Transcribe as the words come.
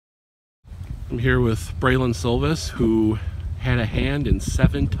I'm here with Braylon Silvas, who had a hand in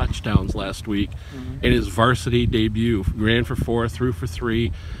 7 touchdowns last week in his varsity debut. Ran for 4, threw for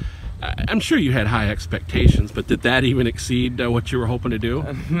 3. I'm sure you had high expectations, but did that even exceed what you were hoping to do?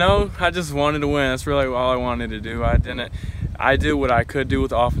 No, I just wanted to win. That's really all I wanted to do. I did what I could do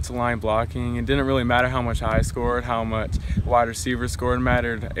with offensive line blocking. It didn't really matter how much I scored, how much wide receivers scored. It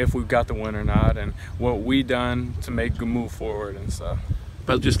mattered if we got the win or not, and what we done to make a move forward and stuff.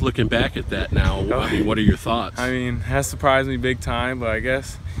 But just looking back at that now, I mean, what are your thoughts? I mean, that surprised me big time, but I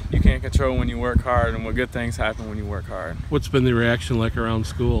guess you can't control when you work hard, and what good things happen when you work hard. What's been the reaction like around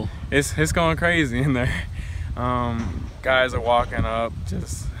school? It's going crazy in there. Guys are walking up,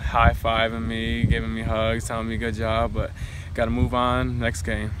 just high-fiving me, giving me hugs, telling me good job, but got to move on, next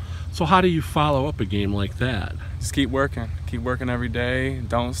game. So how do you follow up a game like that? Just keep working every day.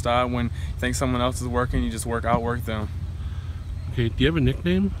 Don't stop. When you think someone else is working, you just outwork them. Okay, do you have a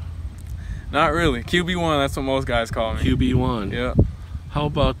nickname? Not really. QB1, that's what most guys call me. QB1? Yep. How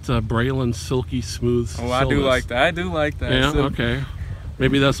about Braylon Silky Smooth Silvas? Oh, I do like that. I do like that. Yeah, So, okay.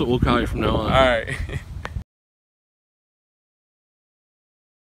 Maybe that's what we'll call you from now on. all right.